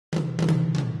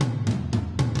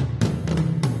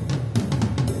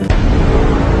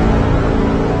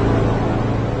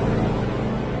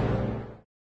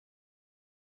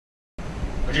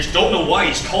just don't know why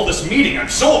he's called this meeting. I'm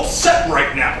so upset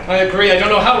right now. I agree. I don't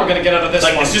know how we're gonna get out of this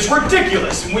one. This is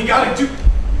ridiculous, and we gotta do...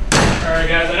 Alright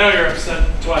guys, I know you're upset.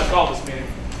 That's why I called this meeting.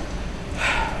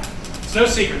 It's no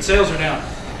secret, sales are down.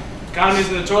 Economy's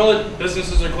in the toilet,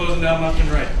 businesses are closing down left and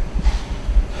right.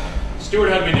 Steward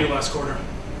had me due last quarter.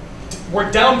 We're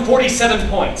down 47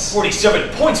 points. 47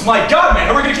 points? My God, man,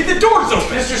 how are we gonna keep the doors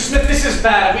open? Mr. Smith, this is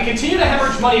bad. If we continue to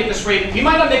hemorrhage money at this rate, we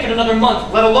might not make it another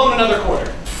month, let alone another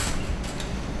quarter.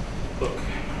 Look,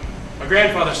 my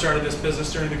grandfather started this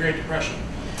business during the Great Depression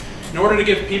in order to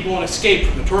give people an escape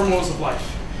from the turmoils of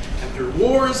life. And through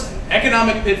wars and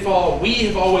economic pitfall, we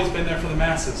have always been there for the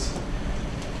masses.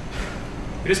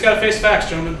 We just gotta face facts,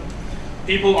 gentlemen.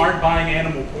 People aren't buying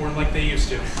animal porn like they used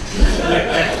to.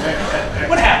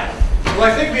 What happened? Well,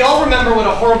 I think we all remember what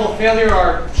a horrible failure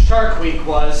our Shark Week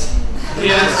was.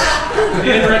 Yes,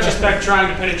 in retrospect, trying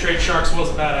to penetrate sharks was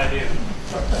a bad idea.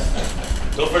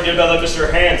 Don't forget about that Mr.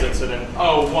 Hands incident.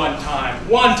 Oh, one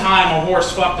time a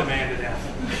horse fucked a man to death.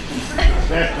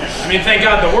 I mean, thank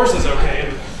God the horse is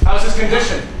okay. How's his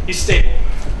condition? He's stable.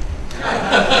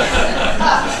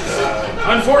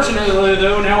 Unfortunately,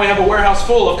 though, now we have a warehouse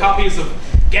full of copies of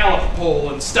Gallop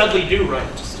Pole and Studley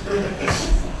Do-Right.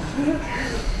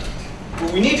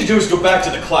 What we need to do is go back to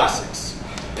the classics.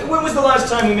 When was the last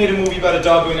time we made a movie about a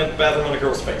dog going at the bathroom on a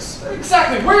girl's face?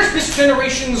 Exactly. Where's this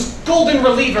generation's Golden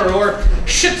Reliever or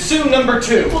Shih Tzu number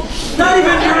 2? Well, not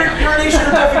even urination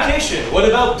or defecation. What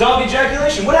about dog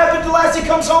ejaculation? What happened to Lassie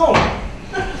Comes Home?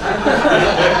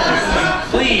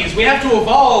 Please, we have to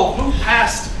evolve, move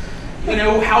past,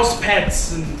 house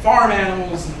pets and farm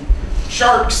animals and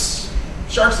sharks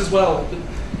as well. But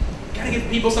gotta give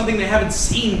people something they haven't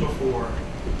seen before.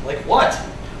 Like what?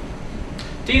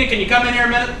 Tina, can you come in here a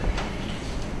minute?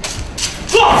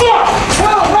 Fuck!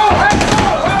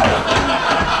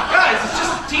 Guys, it's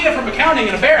just Tina from accounting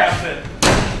in a bear outfit.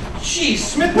 Jeez,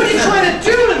 Smith, what are you trying to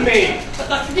do to me?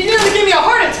 You nearly gave me a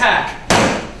heart attack.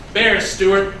 Bears,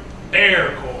 Stewart.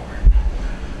 Bear porn.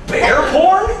 Bear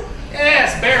porn?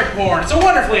 Yes, bear porn. It's a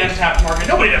wonderfully untapped market.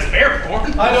 Nobody does bear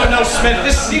porn. I don't know, Smith.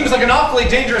 This seems like an awfully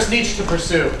dangerous niche to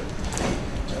pursue.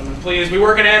 Gentlemen, please, we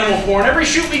work in animal porn. Every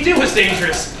shoot we do is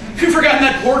dangerous. Have you forgotten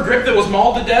that poor grip that was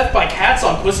mauled to death by cats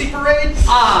on pussy parade?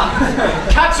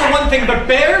 Cats are one thing, but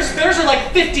bears are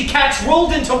like 50 cats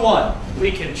rolled into one.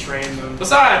 We can train them.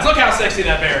 Besides, look how sexy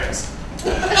that bear is.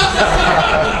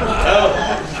 Oh,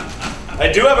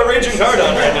 I do have a raging card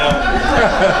on right now.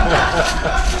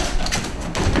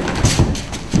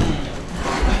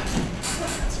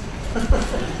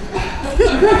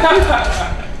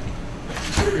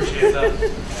 Appreciate that.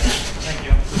 Thank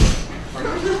you.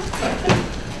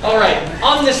 All right,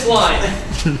 on this line,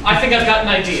 I think I've got an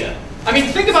idea. I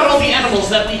mean, think about all the animals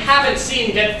that we haven't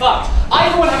seen get fucked.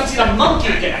 I, for one, haven't seen a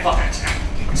monkey get fucked.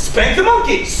 Spank the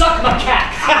monkey! Suck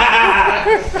macaque!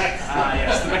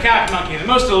 Yes, the macaque monkey, the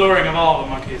most alluring of all the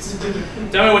monkeys.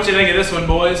 Tell me what you think of this one,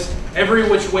 boys. Every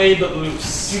which way but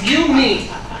loose. Do you mean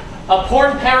a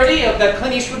porn parody of that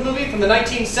Clint Eastwood movie from the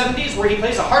 1970s where he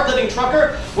plays a hard-living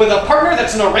trucker with a partner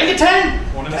that's an orangutan?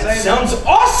 One and the That same. sounds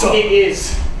awesome! It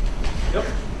is. Yep.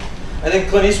 I think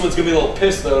Clint Eastwood's gonna be a little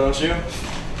pissed though, don't you?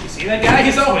 You see that guy?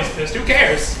 He's always pissed. Who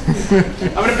cares?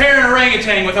 I'm gonna pair an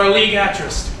orangutan with our league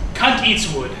actress, Cunt Eats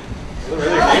Wood. Really?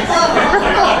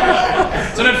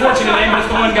 It's an unfortunate name, but it's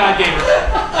the one God gave her.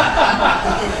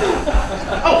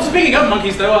 Oh, speaking of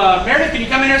monkeys, though, Meredith, can you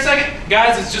come in here a second?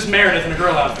 Guys, it's just Meredith in a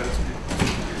girl outfit.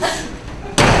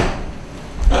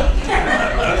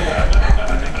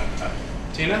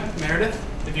 Tina, Meredith,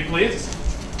 if you please.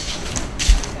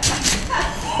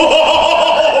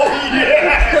 Oh,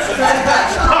 yes!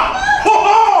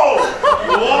 Whoa!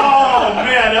 Whoa,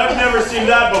 man, I've never seen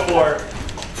that before.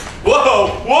 Whoa!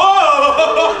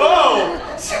 Whoa!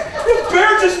 The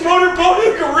bear just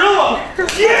motorboated a gorilla!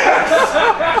 Yes!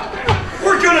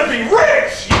 We're gonna be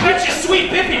rich! You bet your sweet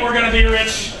Pippi we're gonna be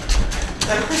rich.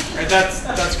 Alright,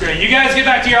 that's great. You guys get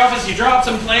back to your office, you draw up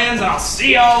some plans, and I'll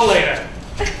see y'all later.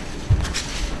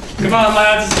 Come on,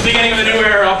 lads, it's the beginning of the new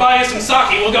era. I'll buy you some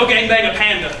sake, we'll go gangbang a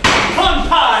panda. Fun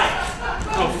pie!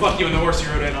 Oh, fuck you and the horse you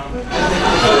rode in on.